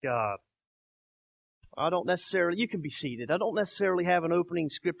I don't necessarily, you can be seated. I don't necessarily have an opening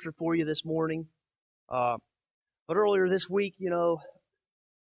scripture for you this morning. But earlier this week,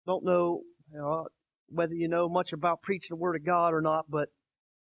 don't know, whether you know much about preaching the Word of God or not, but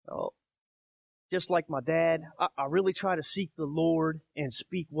just like my dad, I really try to seek the Lord and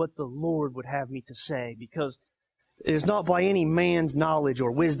speak what the Lord would have me to say, because it is not by any man's knowledge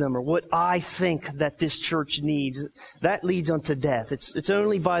or wisdom or what I think that this church needs that leads unto death. It's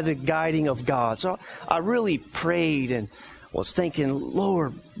only by the guiding of God. So I really prayed and was thinking,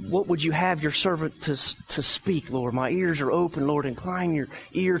 Lord, what would you have your servant to speak, Lord? My ears are open, Lord. Incline your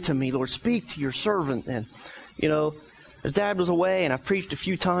ear to me, Lord. Speak to your servant. And, as Dad was away and I preached a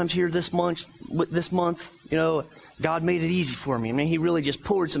few times here this month, God made it easy for me. I mean, He really just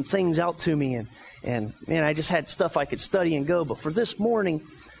poured some things out to me, and man, I just had stuff I could study and go. But for this morning,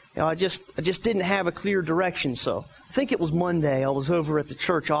 I just didn't have a clear direction. So I think it was Monday. I was over at the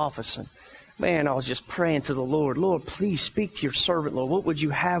church office, and man, I was just praying to the Lord. Lord, please speak to your servant, Lord. What would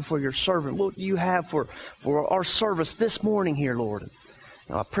you have for your servant? What do you have for our service this morning here, Lord?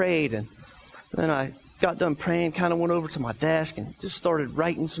 And I prayed, and then I got done praying, kind of went over to my desk and just started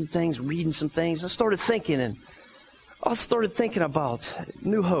writing some things, reading some things. I started thinking about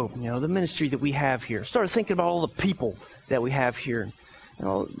New Hope, the ministry that we have here. I started thinking about all the people that we have here.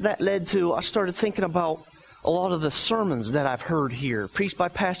 That led to, I started thinking about a lot of the sermons that I've heard here, preached by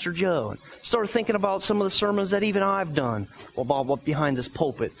Pastor Joe. And started thinking about some of the sermons that even I've done while behind this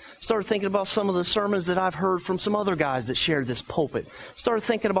pulpit. Started thinking about some of the sermons that I've heard from some other guys that shared this pulpit. Started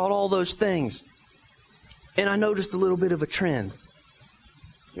thinking about all those things. And I noticed a little bit of a trend.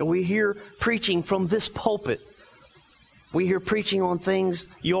 We hear preaching from this pulpit. We hear preaching on things.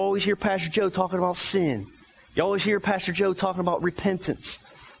 You always hear Pastor Joe talking about sin. You always hear Pastor Joe talking about repentance.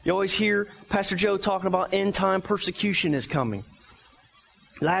 You always hear Pastor Joe talking about end-time persecution is coming.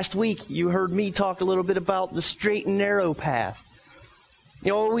 Last week, you heard me talk a little bit about the straight and narrow path.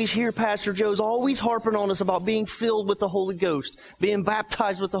 You always hear Pastor Joe's always harping on us about being filled with the Holy Ghost, being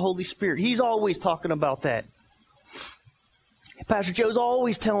baptized with the Holy Spirit. He's always talking about that. Pastor Joe's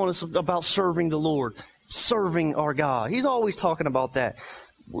always telling us about serving the Lord, serving our God. He's always talking about that.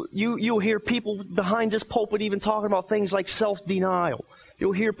 You'll hear people behind this pulpit even talking about things like self-denial.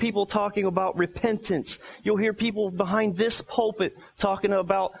 You'll hear people talking about repentance. You'll hear people behind this pulpit talking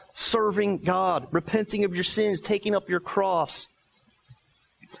about serving God, repenting of your sins, taking up your cross.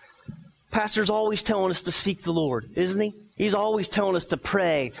 Pastor's always telling us to seek the Lord, isn't he? He's always telling us to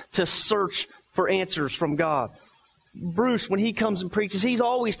pray, to search for answers from God. Bruce, when he comes and preaches, he's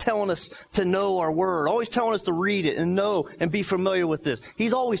always telling us to know our Word, always telling us to read it and know and be familiar with this.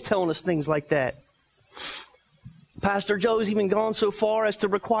 He's always telling us things like that. Pastor Joe's even gone so far as to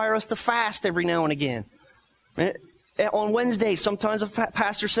require us to fast every now and again. On Wednesdays, sometimes a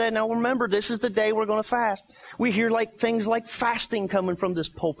pastor said, now remember, this is the day we're going to fast. We hear things like fasting coming from this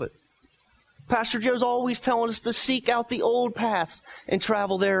pulpit. Pastor Joe's always telling us to seek out the old paths and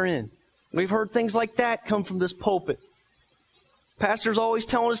travel therein. We've heard things like that come from this pulpit. Pastor's always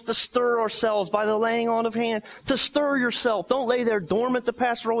telling us to stir ourselves by the laying on of hand. To stir yourself. Don't lay there dormant, the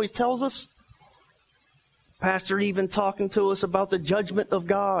pastor always tells us. Pastor even talking to us about the judgment of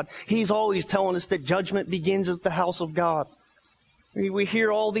God. He's always telling us that judgment begins at the house of God. We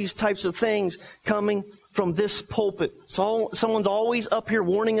hear all these types of things coming from this pulpit. So someone's always up here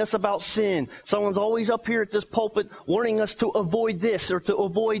warning us about sin. Someone's always up here at this pulpit warning us to avoid this or to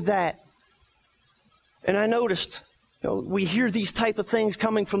avoid that. And I noticed, we hear these type of things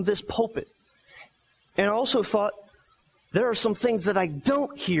coming from this pulpit. And I also thought, there are some things that I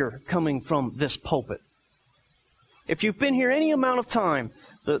don't hear coming from this pulpit. If you've been here any amount of time,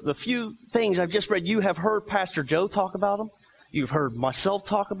 the few things I've just read, you have heard Pastor Joe talk about them. You've heard myself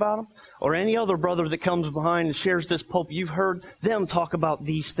talk about them. Or any other brother that comes behind and shares this pulpit, you've heard them talk about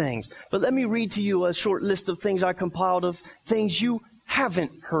these things. But let me read to you a short list of things I compiled of things you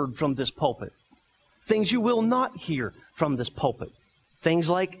haven't heard from this pulpit. Things you will not hear from this pulpit. Things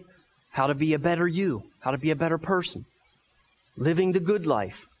like how to be a better you, how to be a better person, living the good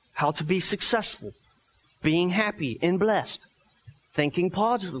life, how to be successful, being happy and blessed, thinking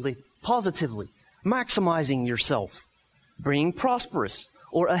positively, maximizing yourself, being prosperous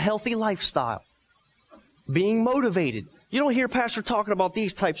or a healthy lifestyle, being motivated. You don't hear Pastor talking about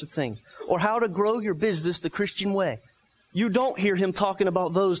these types of things. Or how to grow your business the Christian way. You don't hear him talking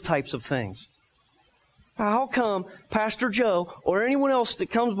about those types of things. How come Pastor Joe or anyone else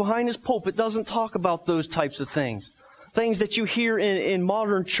that comes behind his pulpit doesn't talk about those types of things? Things that you hear in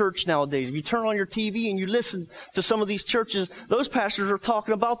modern church nowadays. If you turn on your TV and you listen to some of these churches, those pastors are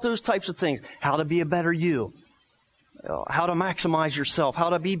talking about those types of things. How to be a better you. how to maximize yourself, how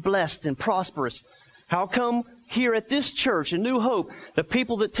to be blessed and prosperous. How come here at this church, in New Hope, the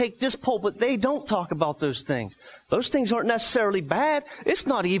people that take this pulpit, they don't talk about those things? Those things aren't necessarily bad. It's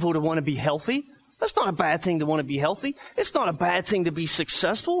not evil to want to be healthy. That's not a bad thing to want to be healthy. It's not a bad thing to be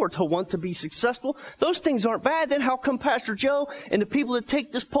successful or to want to be successful. Those things aren't bad. Then how come Pastor Joe and the people that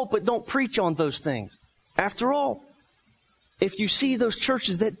take this pulpit don't preach on those things? After all, if you see those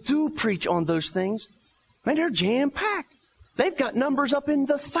churches that do preach on those things, man, they're jam-packed. They've got numbers up in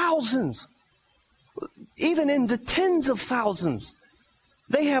the thousands, even in the tens of thousands.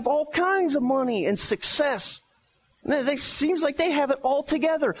 They have all kinds of money and success. It seems like they have it all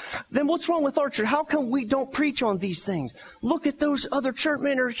together. Then what's wrong with our church? How come we don't preach on these things? Look at those other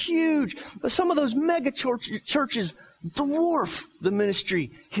churchmen. They're huge. Some of those mega churches dwarf the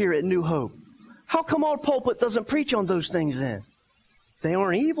ministry here at New Hope. How come our pulpit doesn't preach on those things then? They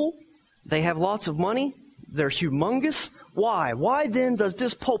aren't evil. They have lots of money. They're humongous. Why? Why then does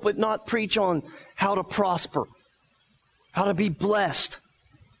this pulpit not preach on how to prosper, how to be blessed,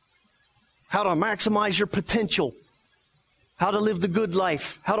 how to maximize your potential, how to live the good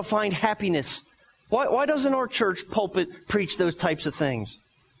life, how to find happiness? Why doesn't our church pulpit preach those types of things?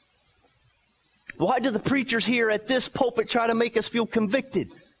 Why do the preachers here at this pulpit try to make us feel convicted?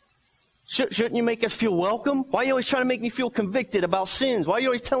 Shouldn't you make us feel welcome? Why are you always trying to make me feel convicted about sins? Why are you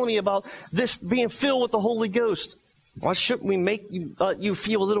always telling me about this being filled with the Holy Ghost? Why shouldn't we make you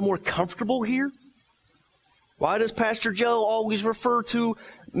feel a little more comfortable here? Why does Pastor Joe always refer to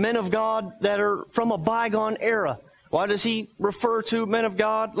men of God that are from a bygone era? Why does he refer to men of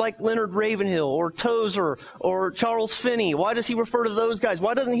God like Leonard Ravenhill or Tozer or Charles Finney? Why does he refer to those guys?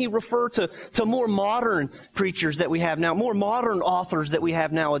 Why doesn't he refer to more modern preachers that we have now, more modern authors that we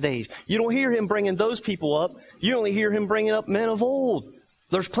have nowadays? You don't hear him bringing those people up. You only hear him bringing up men of old.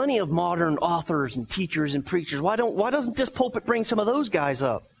 There's plenty of modern authors and teachers and preachers. Why doesn't this pulpit bring some of those guys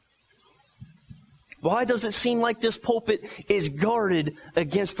up? Why does it seem like this pulpit is guarded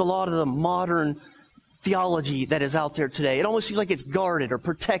against a lot of the modern theology that is out there today? It almost seems like it's guarded or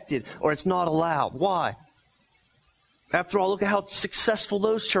protected or it's not allowed. Why? After all, look at how successful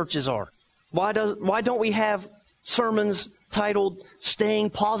those churches are. Why don't we have sermons titled "Staying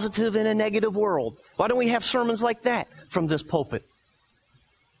Positive in a Negative World"? Why don't we have sermons like that from this pulpit?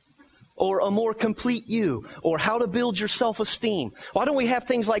 Or "A More Complete You," or "How to Build Your Self-Esteem"? Why don't we have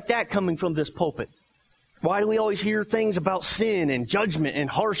things like that coming from this pulpit? Why do we always hear things about sin and judgment and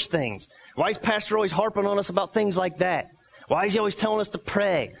harsh things? Why is Pastor always harping on us about things like that? Why is he always telling us to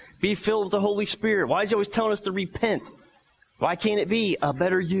pray, be filled with the Holy Spirit? Why is he always telling us to repent? Why can't it be a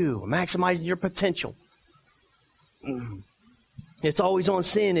better you, maximizing your potential? It's always on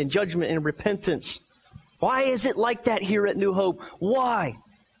sin and judgment and repentance. Why is it like that here at New Hope? Why?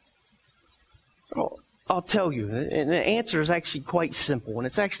 I'll tell you, and the answer is actually quite simple, and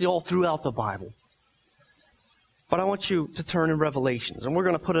it's actually all throughout the Bible. But I want you to turn in Revelations, and we're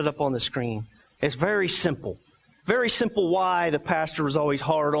going to put it up on the screen. It's very simple. Very simple why the pastor is always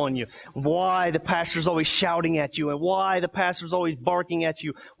hard on you, why the pastor is always shouting at you, and why the pastor is always barking at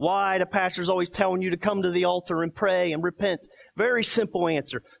you, why the pastor is always telling you to come to the altar and pray and repent. Very simple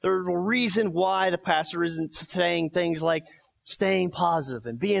answer. There's a reason why the pastor isn't saying things like staying positive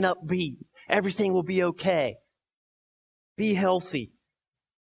and being upbeat. Everything will be okay. Be healthy.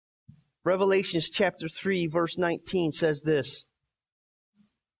 Revelations chapter 3, verse 19 says this: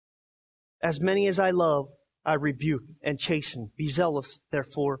 "As many as I love, I rebuke and chasten. Be zealous,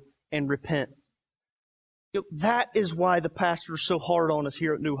 therefore, and repent." That is why the pastor is so hard on us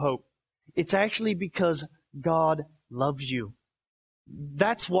here at New Hope. It's actually because God loves you.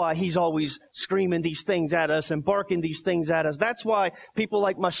 That's why he's always screaming these things at us and barking these things at us. That's why people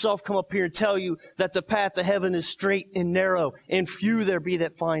like myself come up here and tell you that the path to heaven is straight and narrow, and few there be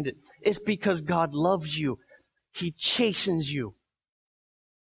that find it. It's because God loves you. He chastens you.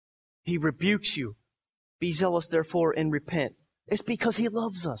 He rebukes you. Be zealous, therefore, and repent. It's because he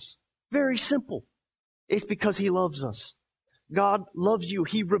loves us. Very simple. It's because he loves us. God loves you.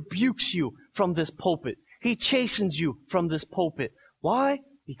 He rebukes you from this pulpit. He chastens you from this pulpit. Why?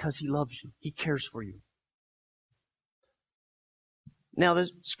 Because he loves you. He cares for you. Now, the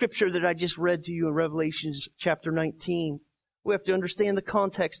scripture that I just read to you in Revelation chapter 19, we have to understand the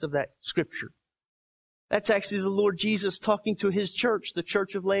context of that scripture. That's actually the Lord Jesus talking to his church, the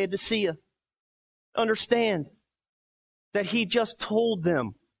church of Laodicea. Understand that he just told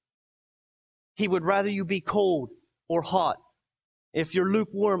them he would rather you be cold or hot. If you're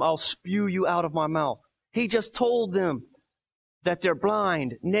lukewarm, I'll spew you out of my mouth. He just told them that they're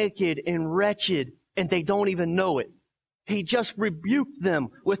blind, naked, and wretched, and they don't even know it. He just rebuked them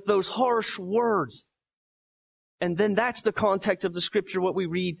with those harsh words. And then that's the context of the scripture, what we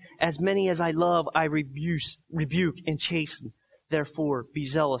read, as many as I love, I rebuke and chasten. Therefore, be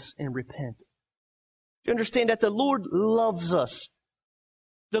zealous and repent. You understand that the Lord loves us.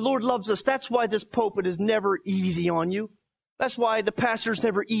 The Lord loves us. That's why this pulpit is never easy on you. That's why the pastor's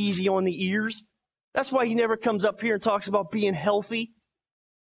never easy on the ears. That's why he never comes up here and talks about being healthy.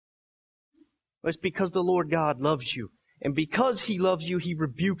 It's because the Lord God loves you. And because He loves you, He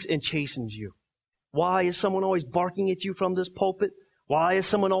rebukes and chastens you. Why is someone always barking at you from this pulpit? Why is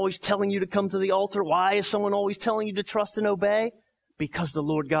someone always telling you to come to the altar? Why is someone always telling you to trust and obey? Because the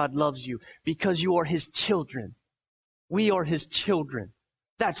Lord God loves you. Because you are His children. We are His children.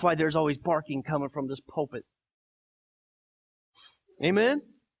 That's why there's always barking coming from this pulpit. Amen?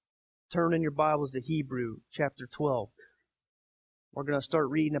 Turn in your Bibles to Hebrews chapter 12. We're going to start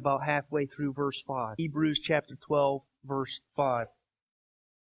reading about halfway through verse 5. Hebrews chapter 12, verse 5.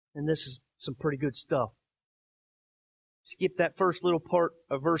 And this is some pretty good stuff. Skip that first little part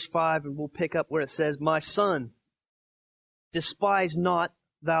of verse 5 and we'll pick up where it says, My son, despise not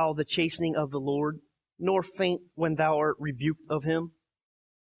thou the chastening of the Lord, nor faint when thou art rebuked of Him.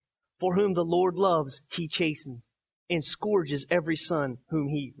 For whom the Lord loves, He chastens, and scourges every son whom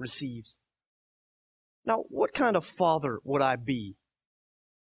He receives. Now, what kind of father would I be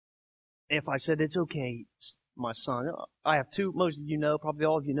if I said, it's okay, my son? I have two, most of you know, probably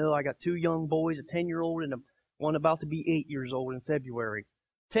all of you know, I got two young boys, a 10-year-old and one about to be 8 years old in February.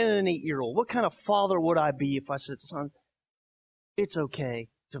 10 and an 8-year-old. What kind of father would I be if I said, son, it's okay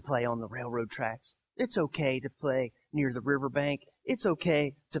to play on the railroad tracks. It's okay to play near the riverbank. It's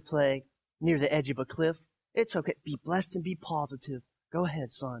okay to play near the edge of a cliff. It's okay. Be blessed and be positive. Go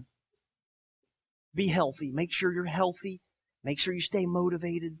ahead, son. Be healthy. Make sure you're healthy. Make sure you stay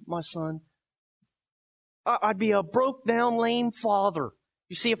motivated, my son. I'd be a broke down, lame father.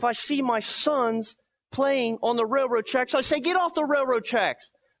 You see, if I see my sons playing on the railroad tracks, I say, get off the railroad tracks.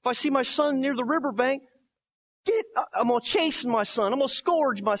 If I see my son near the riverbank, I'm going to chase my son. I'm going to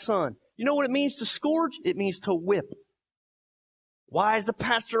scourge my son. You know what it means to scourge? It means to whip. Why is the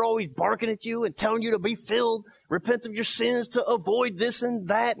pastor always barking at you and telling you to be filled, repent of your sins, to avoid this and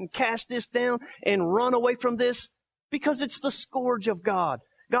that, and cast this down and run away from this? Because it's the scourge of God.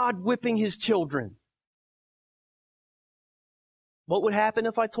 God whipping His children. What would happen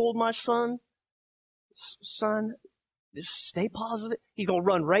if I told my son, just stay positive? He's going to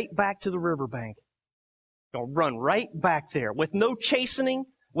run right back to the riverbank. He's going to run right back there. With no chastening,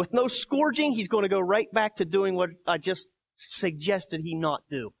 with no scourging, he's going to go right back to doing what I just suggested he not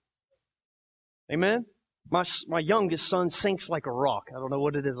do. Amen? My youngest son sinks like a rock. I don't know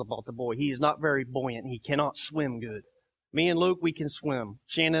what it is about the boy. He is not very buoyant. He cannot swim good. Me and Luke, we can swim.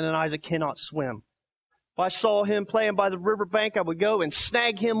 Shannon and Isaac cannot swim. If I saw him playing by the riverbank, I would go and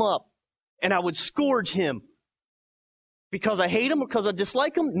snag him up. And I would scourge him. Because I hate him? Because I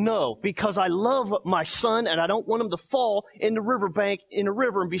dislike him? No. Because I love my son and I don't want him to fall in the riverbank, in the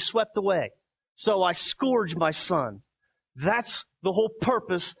river, and be swept away. So I scourge my son. That's the whole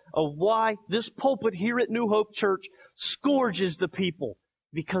purpose of why this pulpit here at New Hope Church scourges the people.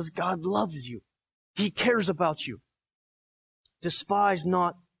 Because God loves you. He cares about you. Despise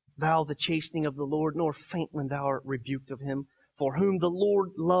not thou the chastening of the Lord, nor faint when thou art rebuked of Him. For whom the Lord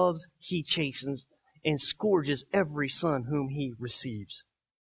loves, He chastens, and scourges every son whom He receives.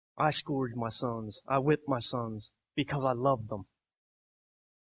 I scourge my sons. I whip my sons because I love them.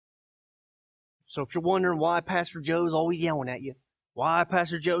 So if you're wondering why Pastor Joe's always yelling at you, why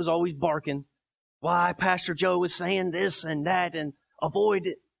Pastor Joe's always barking, why Pastor Joe is saying this and that and avoid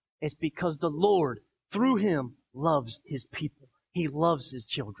it, it's because the Lord, through Him, loves His people. He loves His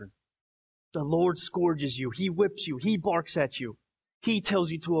children. The Lord scourges you. He whips you. He barks at you. He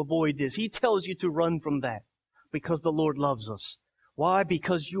tells you to avoid this. He tells you to run from that because the Lord loves us. Why?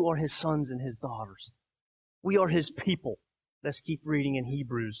 Because you are His sons and His daughters. We are His people. Let's keep reading in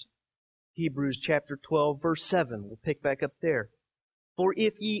Hebrews. Hebrews chapter 12, verse 7. We'll pick back up there. For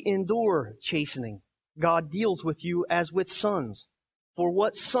if ye endure chastening, God deals with you as with sons. For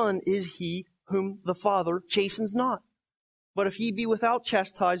what son is he whom the Father chastens not? But if ye be without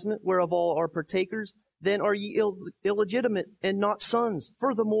chastisement, whereof all are partakers, then are ye illegitimate and not sons.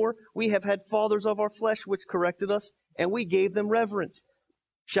 Furthermore, we have had fathers of our flesh which corrected us, and we gave them reverence.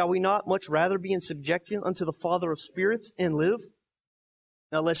 Shall we not much rather be in subjection unto the Father of spirits and live?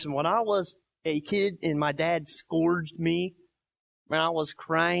 Now listen, when I was a kid and my dad scourged me, man, I was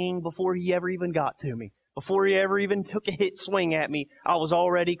crying before he ever even got to me. Before he ever even took a hit swing at me, I was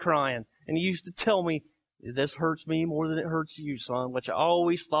already crying. And he used to tell me, this hurts me more than it hurts you, son, which I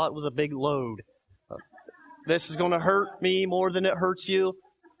always thought was a big load. This is going to hurt me more than it hurts you.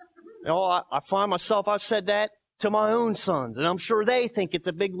 You know, I find myself, I've said that to my own sons. And I'm sure they think it's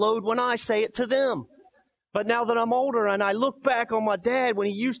a big load when I say it to them. But now that I'm older and I look back on my dad when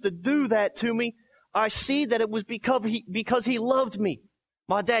he used to do that to me, I see that it was because he loved me.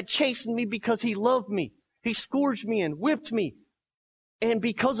 My dad chastened me because he loved me. He scourged me and whipped me. And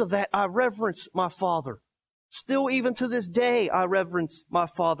because of that, I reverence my father. Still, even to this day, I reverence my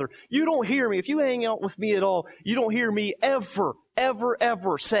father. You don't hear me, if you hang out with me at all, you don't hear me ever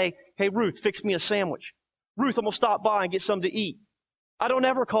say, hey, Ruth, fix me a sandwich. Ruth, I'm going to stop by and get something to eat. I don't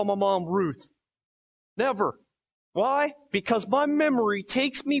ever call my mom Ruth. Never. Why? Because my memory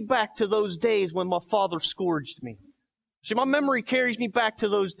takes me back to those days when my father scourged me. See, my memory carries me back to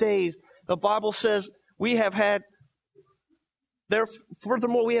those days. The Bible says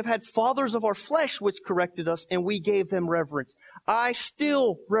furthermore, we have had fathers of our flesh which corrected us, and we gave them reverence. I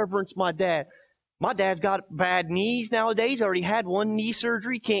still reverence my dad. My dad's got bad knees nowadays. Already had one knee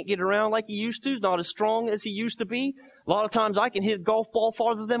surgery. Can't get around like he used to. Not as strong as he used to be. A lot of times I can hit a golf ball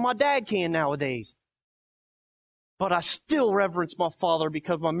farther than my dad can nowadays. But I still reverence my father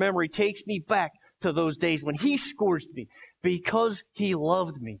because my memory takes me back to those days when he scourged me. Because he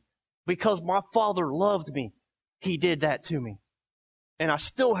loved me. Because my father loved me. He did that to me. And I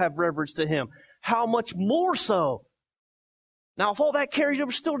still have reverence to him. How much more so? Now, if all that carries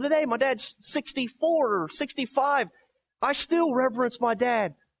over still today, my dad's 64 or 65, I still reverence my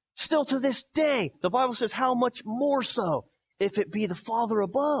dad. Still to this day. The Bible says, how much more so if it be the Father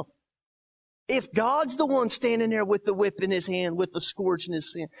above? If God's the one standing there with the whip in his hand, with the scourge in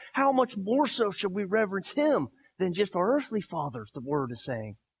his hand, how much more so should we reverence him than just our earthly fathers, the Word is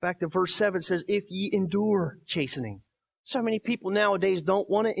saying. Back to verse 7, it says, if ye endure chastening. So many people nowadays don't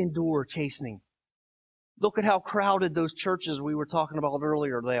want to endure chastening. Look at how crowded those churches we were talking about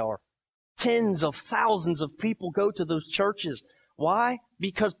earlier they are. Tens of thousands of people go to those churches. Why?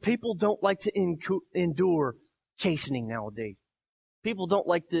 Because people don't like to endure chastening nowadays. People don't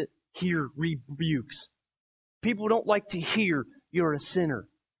like to hear rebukes. People don't like to hear you're a sinner.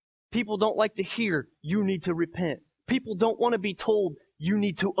 People don't like to hear you need to repent. People don't want to be told you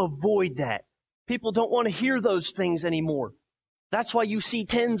need to avoid that. People don't want to hear those things anymore. That's why you see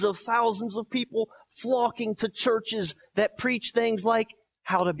tens of thousands of people flocking to churches that preach things like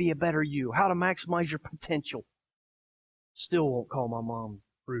how to be a better you, how to maximize your potential. Still won't call my mom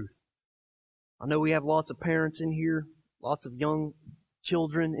Ruth. I know we have lots of parents in here, lots of young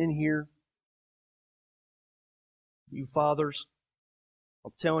children in here. You fathers,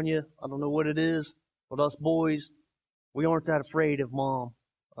 I'm telling you, I don't know what it is, but us boys, we aren't that afraid of mom.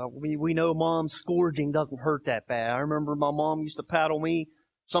 We know mom's scourging doesn't hurt that bad. I remember my mom used to paddle me.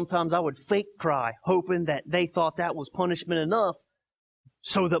 Sometimes I would fake cry, hoping that they thought that was punishment enough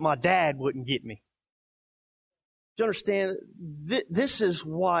so that my dad wouldn't get me. Do you understand? This is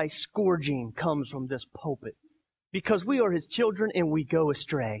why scourging comes from this pulpit. Because we are his children and we go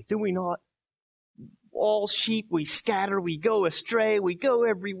astray. Do we not? All sheep, we scatter, we go astray, we go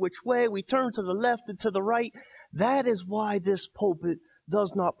every which way, we turn to the left and to the right. That is why this pulpit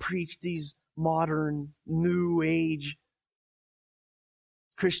does not preach these modern, new age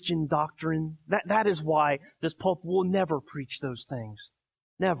Christian doctrine. That is why this pulpit will never preach those things.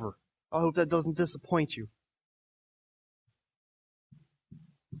 Never. I hope that doesn't disappoint you.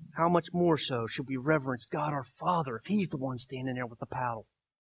 How much more so should we reverence God our Father if He's the one standing there with the paddle?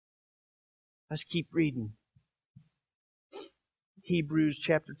 Let's keep reading. Hebrews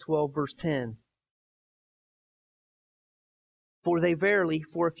chapter 12, verse 10. For they verily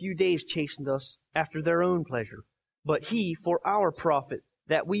for a few days chastened us after their own pleasure, but He for our profit,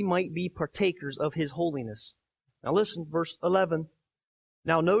 that we might be partakers of His holiness. Now listen, verse 11.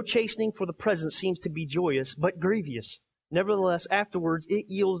 Now no chastening for the present seems to be joyous, but grievous. Nevertheless, afterwards it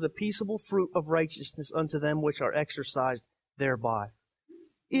yields the peaceable fruit of righteousness unto them which are exercised thereby.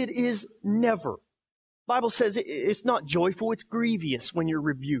 It is never. The Bible says it's not joyful, it's grievous when you're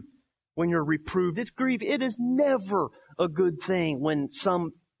rebuked, when you're reproved. It's grievous. It is never a good thing when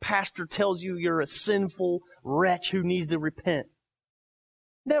some pastor tells you you're a sinful wretch who needs to repent.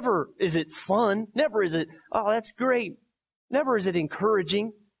 Never is it fun. Never is it, oh, that's great. Never is it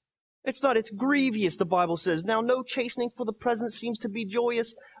encouraging. It's not. It's grievous, the Bible says. Now, no chastening for the present seems to be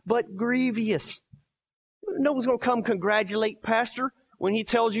joyous, but grievous. No one's going to come congratulate pastor when he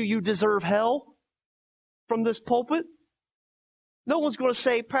tells you you deserve hell from this pulpit. No one's going to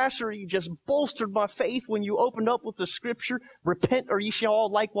say, Pastor, you just bolstered my faith when you opened up with the Scripture, repent or ye shall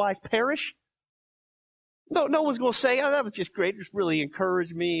all likewise perish. No one's going to say, oh, that was just great. It just really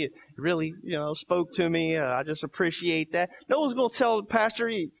encouraged me. It really, spoke to me. I just appreciate that. No one's going to tell the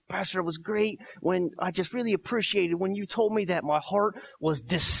pastor, Pastor, it was great when I just really appreciated when you told me that my heart was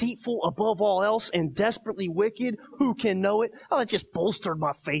deceitful above all else and desperately wicked. Who can know it? Oh, that just bolstered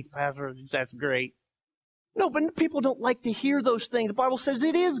my faith, Pastor. That's great. No, but people don't like to hear those things. The Bible says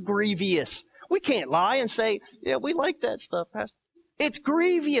it is grievous. We can't lie and say, yeah, we like that stuff, Pastor. It's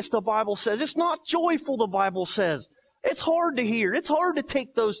grievous, the Bible says. It's not joyful, the Bible says. It's hard to hear. It's hard to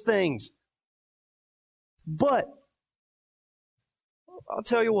take those things. But, I'll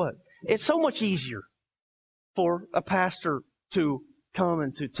tell you what, it's so much easier for a pastor to come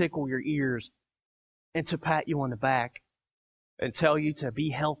and to tickle your ears and to pat you on the back and tell you to be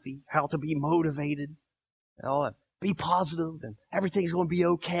healthy, how to be motivated, be positive, and everything's going to be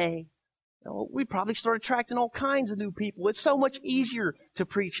okay. We probably start attracting all kinds of new people. It's so much easier to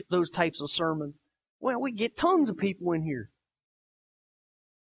preach those types of sermons. Well, we get tons of people in here.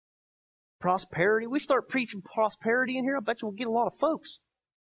 Prosperity. We start preaching prosperity in here, I bet you we'll get a lot of folks.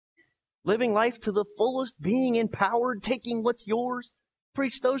 Living life to the fullest, being empowered, taking what's yours.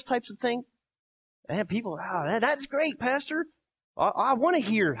 Preach those types of things. And people, that's great, Pastor. I want to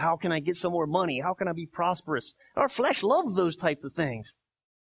hear, how can I get some more money? How can I be prosperous? Our flesh loves those types of things.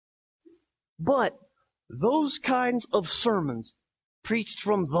 But those kinds of sermons preached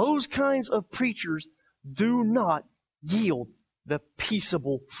from those kinds of preachers do not yield the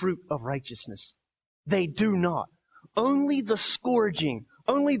peaceable fruit of righteousness. They do not. Only the scourging,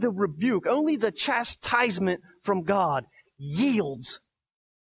 only the rebuke, only the chastisement from God yields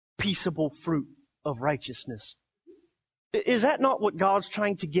peaceable fruit of righteousness. Is that not what God's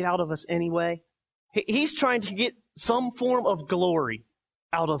trying to get out of us anyway? He's trying to get some form of glory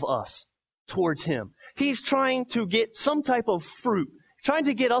out of us towards Him. He's trying to get some type of fruit, trying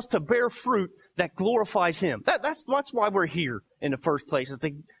to get us to bear fruit that glorifies Him. That's why we're here in the first place, is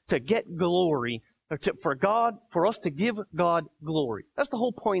to get glory, for us to give God glory. That's the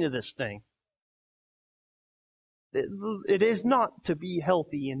whole point of this thing. It is not to be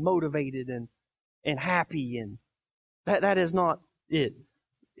healthy and motivated and happy, and that is not it.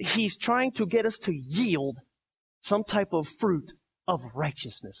 He's trying to get us to yield some type of fruit of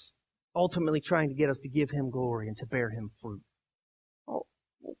righteousness, ultimately trying to get us to give Him glory and to bear Him fruit.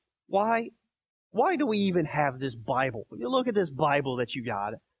 Why do we even have this Bible? You look at this Bible that you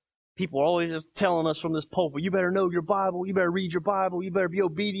got. People are always just telling us from this pulpit, you better know your Bible, you better read your Bible, you better be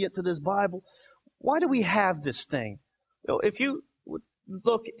obedient to this Bible. Why do we have this thing? If you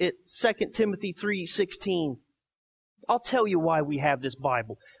look at 2 Timothy 3:16, I'll tell you why we have this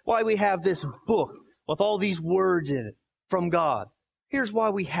Bible, why we have this book with all these words in it from God. Here's why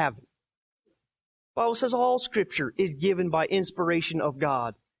we have it. The Bible says all Scripture is given by inspiration of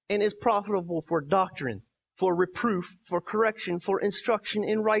God and is profitable for doctrine, for reproof, for correction, for instruction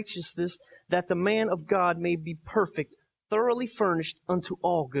in righteousness, that the man of God may be perfect, thoroughly furnished unto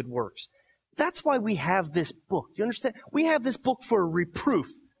all good works. That's why we have this book. Do you understand? We have this book for reproof.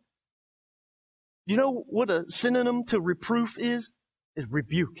 You know what a synonym to reproof is? Is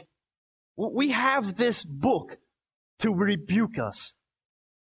rebuke. We have this book to rebuke us.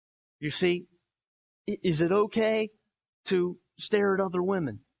 You see, is it okay to stare at other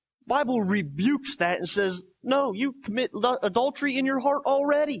women? The Bible rebukes that and says, no, you commit adultery in your heart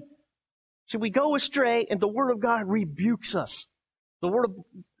already. So we go astray, and the Word of God rebukes us. The Word of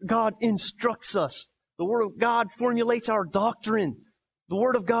God instructs us. The Word of God formulates our doctrine. The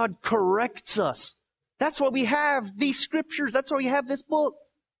Word of God corrects us. That's why we have these Scriptures. That's why we have this book.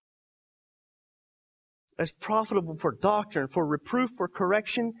 It's profitable for doctrine, for reproof, for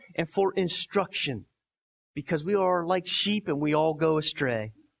correction, and for instruction. Because we are like sheep and we all go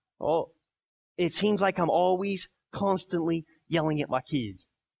astray. Oh, it seems like I'm always constantly yelling at my kids.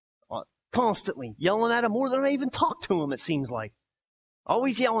 Constantly yelling at them more than I even talk to them, it seems like.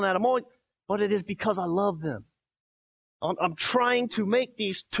 Always yelling at them. But it is because I love them. I'm trying to make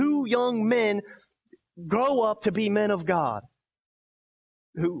these two young men grow up to be men of God,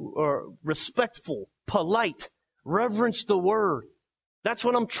 who are respectful, polite, reverence the Word. That's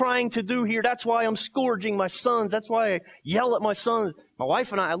what I'm trying to do here. That's why I'm scourging my sons. That's why I yell at my sons. My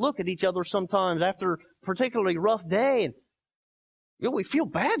wife and I look at each other sometimes after a particularly rough day, and we feel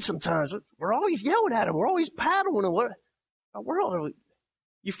bad sometimes. We're always yelling at them. We're always paddling them.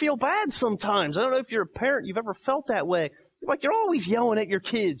 You feel bad sometimes. I don't know if you're a parent, you've ever felt that way. Like you're always yelling at your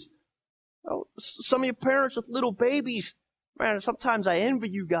kids. Some of you parents with little babies, man, sometimes I envy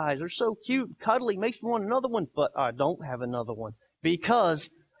you guys. They're so cute and cuddly. Makes me want another one, but I don't have another one. Because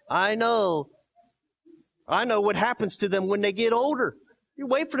I know what happens to them when they get older. You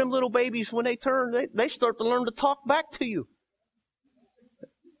wait for them little babies when they turn, they start to learn to talk back to you.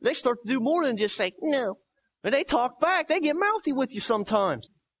 They start to do more than just say, no. And they talk back. They get mouthy with you sometimes.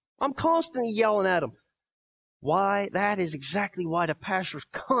 I'm constantly yelling at them. Why? That is exactly why the pastor's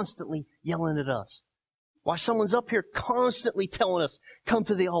constantly yelling at us. Why someone's up here constantly telling us, come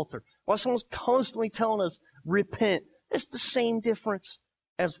to the altar. Why someone's constantly telling us, repent. It's the same difference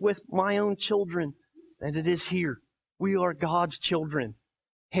as with my own children that it is here. We are God's children.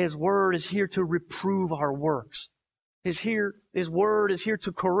 His word is here to reprove our works. His word is here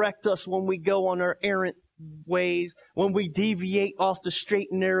to correct us when we go on our errant ways, when we deviate off the straight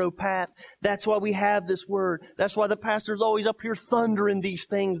and narrow path. That's why we have this word. That's why the pastor's always up here thundering these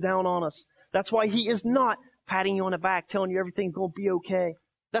things down on us. That's why he is not patting you on the back, telling you everything's going to be okay.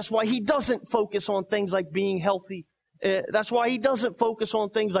 That's why he doesn't focus on things like being healthy. That's why he doesn't focus on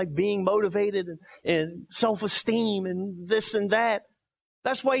things like being motivated and self-esteem and this and that.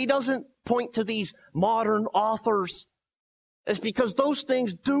 That's why he doesn't point to these modern authors. It's because those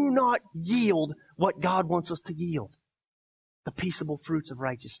things do not yield what God wants us to yield. The peaceable fruits of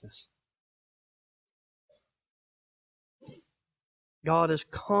righteousness. God is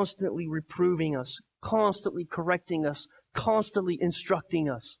constantly reproving us, constantly correcting us, constantly instructing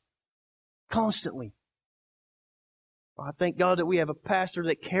us. Constantly. I thank God that we have a pastor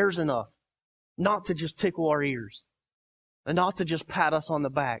that cares enough not to just tickle our ears and not to just pat us on the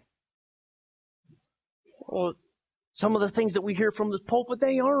back. Well, some of the things that we hear from this pulpit,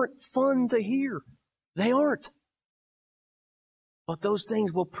 they aren't fun to hear. They aren't. But those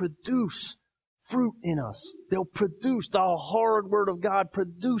things will produce fruit in us. They'll produce, the hard word of God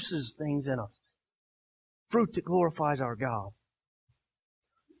produces things in us. Fruit that glorifies our God.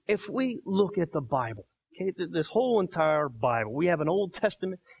 If we look at the Bible, okay, this whole entire Bible, we have an Old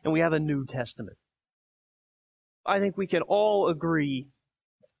Testament and we have a New Testament. I think we can all agree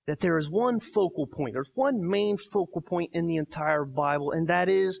that there is one focal point. There's one main focal point in the entire Bible, and that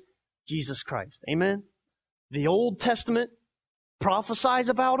is Jesus Christ. Amen? The Old Testament prophesies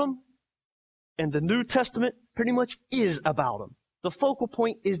about Him, and the New Testament pretty much is about Him. The focal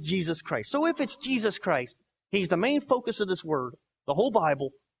point is Jesus Christ. So if it's Jesus Christ, He's the main focus of this Word, the whole Bible,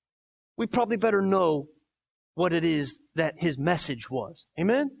 we probably better know what it is that His message was.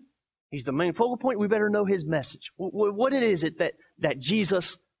 Amen? He's the main focal point. We better know His message. What it is that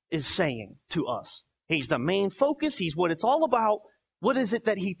Jesus is saying to us. He's the main focus. He's what it's all about. What is it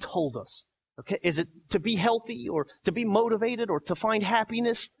that He told us? Okay, is it to be healthy or to be motivated or to find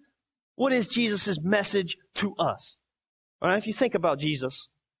happiness? What is Jesus' message to us? All right, if you think about Jesus,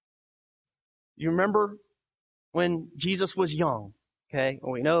 you remember when Jesus was young, okay?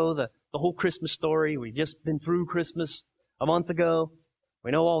 Well, we know the whole Christmas story. We've just been through Christmas a month ago.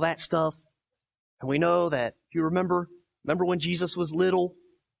 We know all that stuff. And we know that, if you remember when Jesus was little,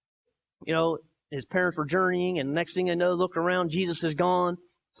 you know, his parents were journeying, and the next thing they know, look around, Jesus is gone.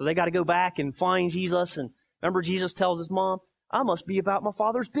 So they got to go back and find Jesus. And remember, Jesus tells his mom, I must be about my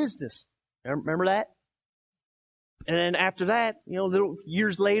Father's business. Remember that? And then after that, you know, little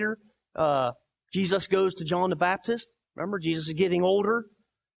years later, Jesus goes to John the Baptist. Remember, Jesus is getting older.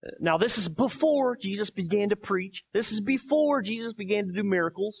 Now, this is before Jesus began to preach. This is before Jesus began to do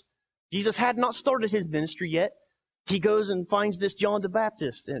miracles. Jesus had not started his ministry yet. He goes and finds this John the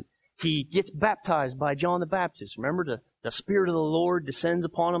Baptist, and he gets baptized by John the Baptist. Remember, the Spirit of the Lord descends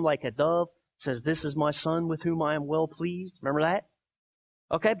upon him like a dove, says, this is my Son with whom I am well pleased. Remember that?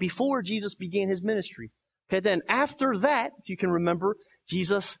 Okay, before Jesus began his ministry. Okay, then after that, if you can remember,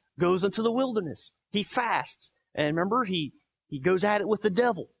 Jesus goes into the wilderness. He fasts. And remember, he goes at it with the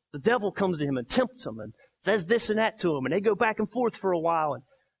devil. The devil comes to him and tempts him and says this and that to him. And they go back and forth for a while. And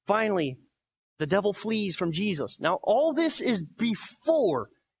finally, the devil flees from Jesus. Now, all this is before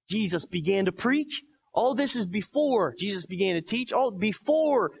Jesus began to preach. All this is before Jesus began to teach. All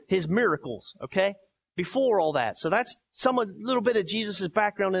before his miracles, okay? Before all that. So that's a little bit of Jesus'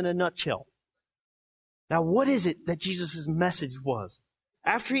 background in a nutshell. Now, what is it that Jesus' message was?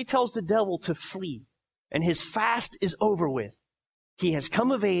 After he tells the devil to flee, and his fast is over with, he has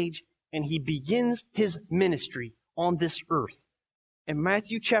come of age, and he begins his ministry on this earth. In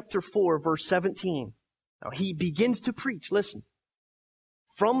Matthew chapter 4, verse 17, now he begins to preach. Listen.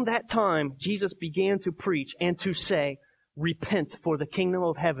 From that time, Jesus began to preach and to say, repent, for the kingdom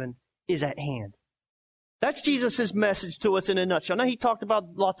of heaven is at hand. That's Jesus' message to us in a nutshell. Now, he talked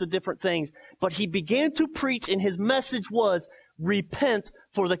about lots of different things, but he began to preach, and his message was, repent,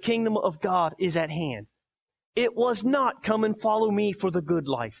 for the kingdom of God is at hand. It was not, come and follow me for the good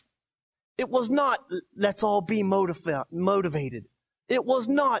life. It was not, let's all be motivated. It was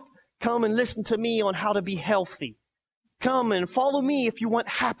not, come and listen to me on how to be healthy. Come and follow me if you want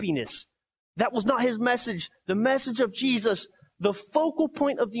happiness. That was not his message. The message of Jesus, the focal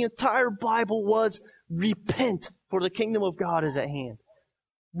point of the entire Bible was repent, for the kingdom of God is at hand.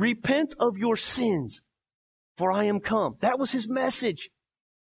 Repent of your sins, for I am come. That was his message.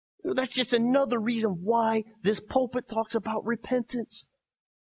 That's just another reason why this pulpit talks about repentance.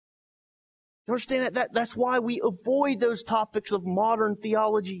 You understand that? That's why we avoid those topics of modern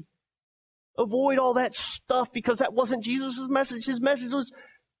theology. Avoid all that stuff, because that wasn't Jesus' message. His message was,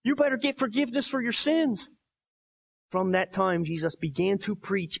 you better get forgiveness for your sins. From that time, Jesus began to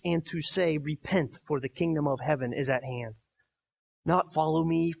preach and to say, repent, for the kingdom of heaven is at hand. Not follow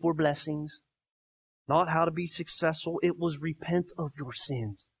me for blessings. Not how to be successful. It was repent of your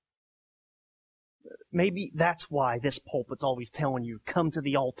sins. Maybe that's why this pulpit's always telling you, come to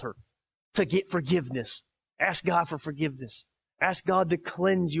the altar to get forgiveness. Ask God for forgiveness. Ask God to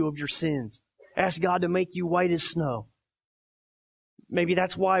cleanse you of your sins. Ask God to make you white as snow. Maybe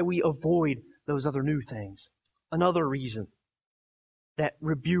that's why we avoid those other new things. Another reason that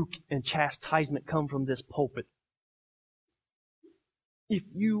rebuke and chastisement come from this pulpit. If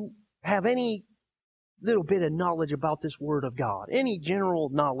you have any little bit of knowledge about this Word of God, any general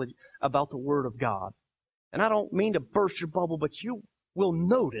knowledge about the Word of God, and I don't mean to burst your bubble, but you will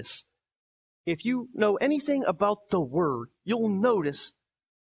notice, if you know anything about the Word, you'll notice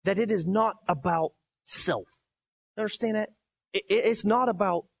that it is not about self. Understand that? It's not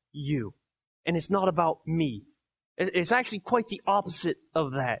about you, and it's not about me. It's actually quite the opposite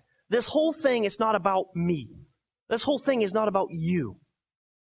of that. This whole thing is not about me. This whole thing is not about you.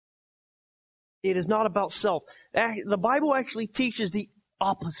 It is not about self. The Bible actually teaches the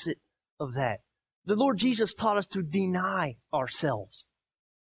opposite of that. The Lord Jesus taught us to deny ourselves.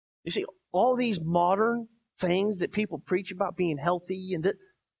 You see, all these modern things that people preach about being healthy, and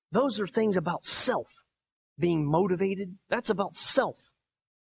those are things about self. Being motivated, that's about self.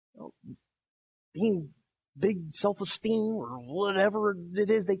 Being big self-esteem or whatever it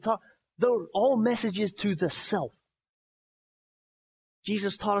is they talk, they're all messages to the self.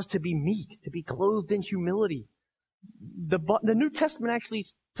 Jesus taught us to be meek, to be clothed in humility. The New Testament actually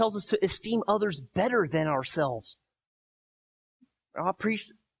tells us to esteem others better than ourselves. I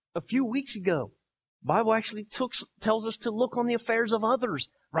preached a few weeks ago. The Bible actually tells us to look on the affairs of others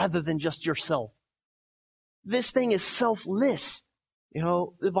rather than just yourself. This thing is selfless. You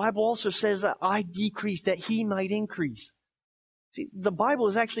know, the Bible also says that I decrease that He might increase. See, the Bible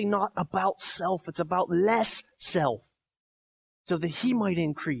is actually not about self. It's about less self, so that He might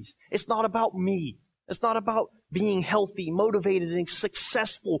increase. It's not about me. It's not about being healthy, motivated, and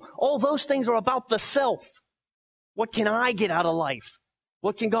successful. All those things are about the self. What can I get out of life?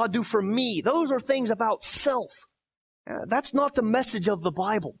 What can God do for me? Those are things about self. That's not the message of the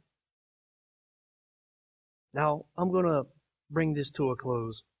Bible. Now, I'm going to bring this to a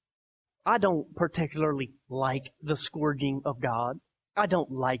close. I don't particularly like the scourging of God. I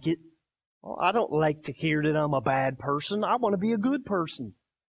don't like it. I don't like to hear that I'm a bad person. I want to be a good person.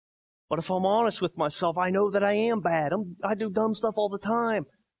 But if I'm honest with myself, I know that I am bad. I do dumb stuff all the time.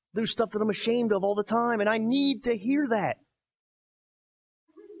 Do stuff that I'm ashamed of all the time. And I need to hear that.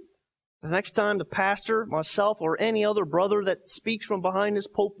 The next time the pastor, myself, or any other brother that speaks from behind this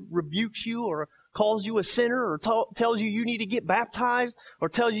pulpit rebukes you or calls you a sinner or tells you you need to get baptized or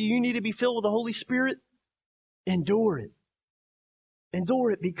tells you need to be filled with the Holy Spirit, endure it.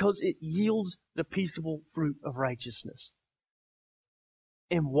 Endure it, because it yields the peaceable fruit of righteousness.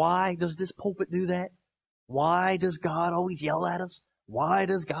 And why does this pulpit do that? Why does God always yell at us? Why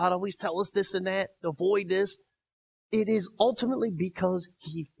does God always tell us this and that? Avoid this. It is ultimately because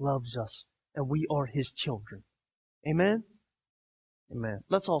He loves us and we are His children. Amen? Amen.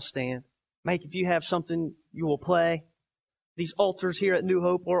 Let's all stand. Mike, if you have something you will play. These altars here at New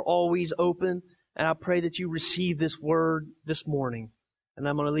Hope are always open, and I pray that you receive this word this morning. And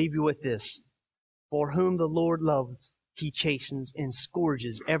I'm going to leave you with this. For whom the Lord loves, He chastens and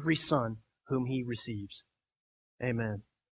scourges every son whom He receives. Amen.